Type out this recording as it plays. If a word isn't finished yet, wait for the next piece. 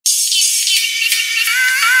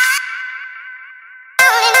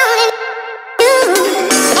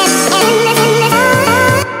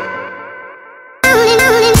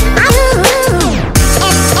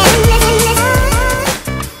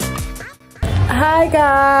Hi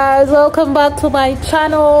guys, welcome back to my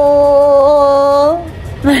channel.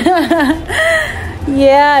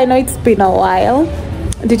 Yeah, I know it's been a while.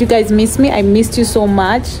 Did you guys miss me? I missed you so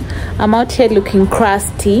much. I'm out here looking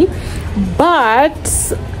crusty, but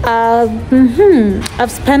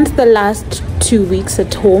I've spent the last 2 weeks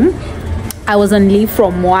at home. I was on leave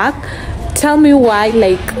from work. Tell me why,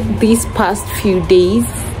 like, these past few days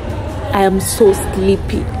I am so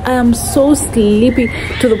sleepy. I am so sleepy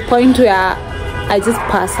to the point where I just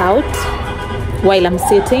pass out while I'm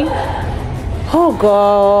sitting. Oh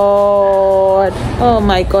god, oh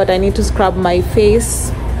my god, I need to scrub my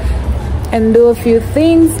face and do a few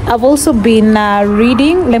things. I've also been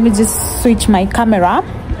reading. Let me just switch my camera.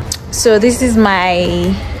 So this is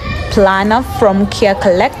my planner from Care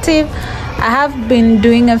Collective. I have been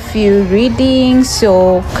doing a few readings.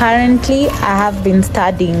 So currently I have been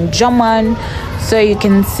studying German. So you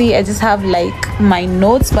can see I just have like my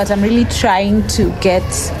notes, but I'm really trying to get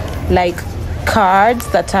like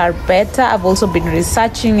cards that are better. I've also been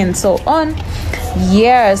researching and so on.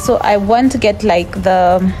 Yeah, so I want to get like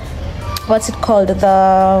the, what's it called,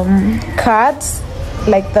 the cards,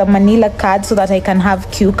 like the manila cards, so that I can have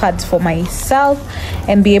cue cards for myself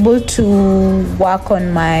and be able to work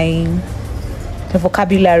on my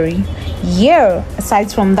vocabulary. Yeah,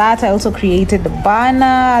 aside from that, I also created the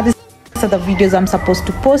banner. These are the videos I'm supposed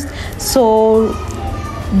to post. So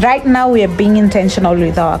right now we are being intentional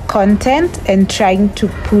with our content and trying to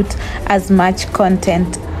put as much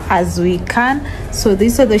content as we can. So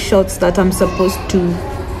these are the shorts that I'm supposed to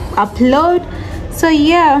upload. So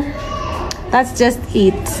yeah, that's just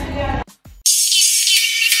it.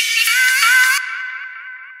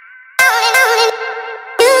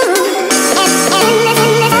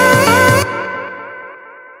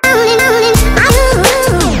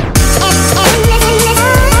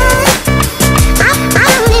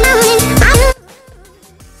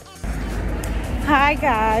 Hi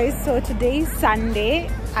guys, so today is Sunday.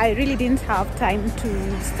 I really didn't have time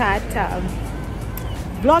to start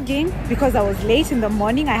vlogging because I was late in the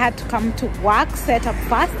morning. I had to come to work, set up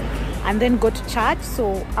fast, and then go to church.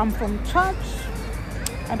 So I'm from church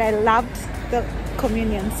and I loved the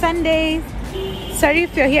communion Sundays. Sorry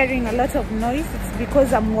if you're hearing a lot of noise. It's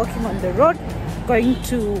because I'm walking on the road going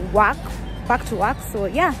to work, back to work. So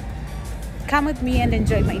yeah, come with me and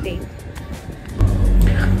enjoy my day.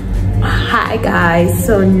 Hi guys,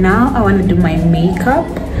 so now I want to do my makeup.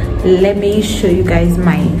 Let me show you guys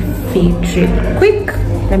my field trip quick.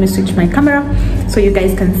 Let me switch my camera so you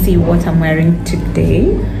guys can see what I'm wearing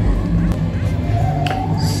today.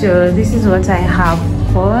 So this is what I have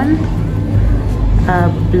on: a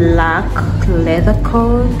black leather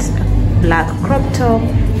coat, black crop top,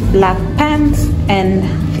 black pants, and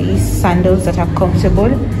these sandals that are comfortable.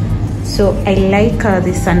 So I like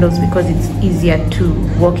these sandals because it's easier to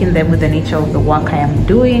walk in them with the nature of the work I am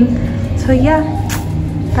doing. So yeah,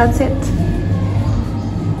 that's it.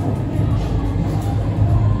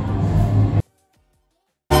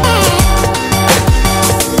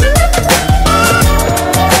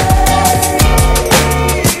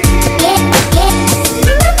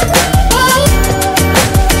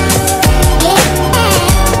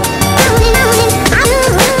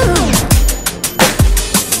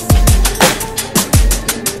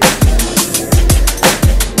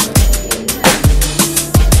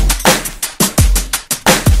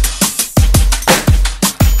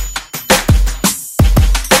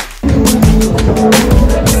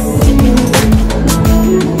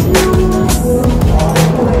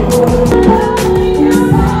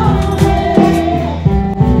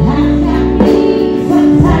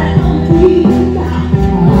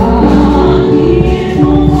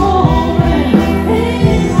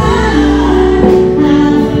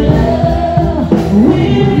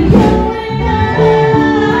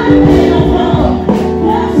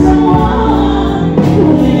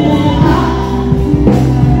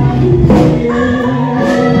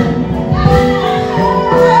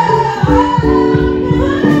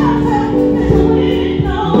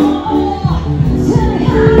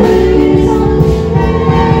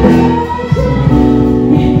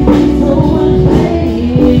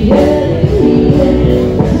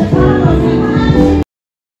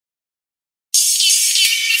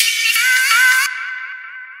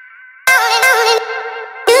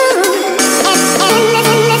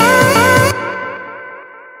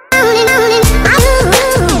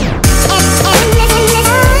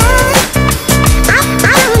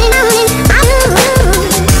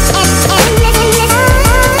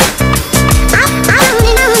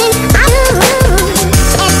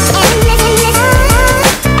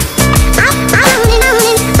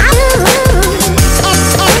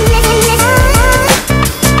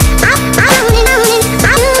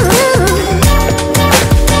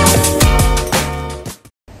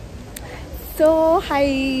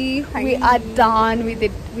 we are done with the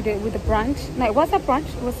brunch. Like, what's a brunch?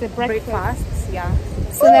 What's the breakfast? Yeah.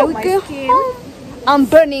 So now we go home. I'm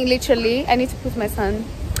burning literally. I need to put my sun.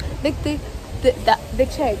 Look, the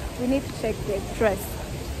check. We need to check the dress.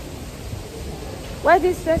 Where is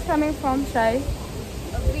this dress coming from, Shai?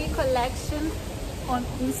 A V collection on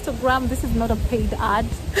Instagram. This is not a paid ad.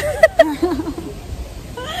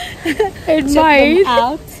 It Check might. them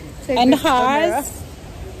out. Check And this camera. hers.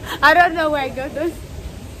 I don't know where I got those.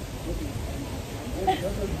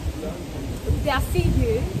 They are seeing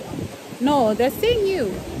you. No, they're seeing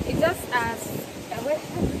you. It's just as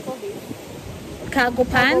Cargo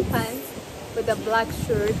pants. With a black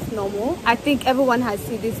shirt, normal. I think everyone has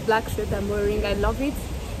seen this black shirt I'm wearing. I love it,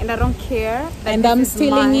 and I don't care. And I'm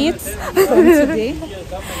stealing it from today.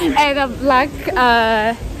 And a black.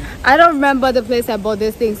 I don't remember the place I bought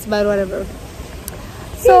these things, but whatever.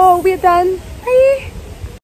 So we're done. Bye.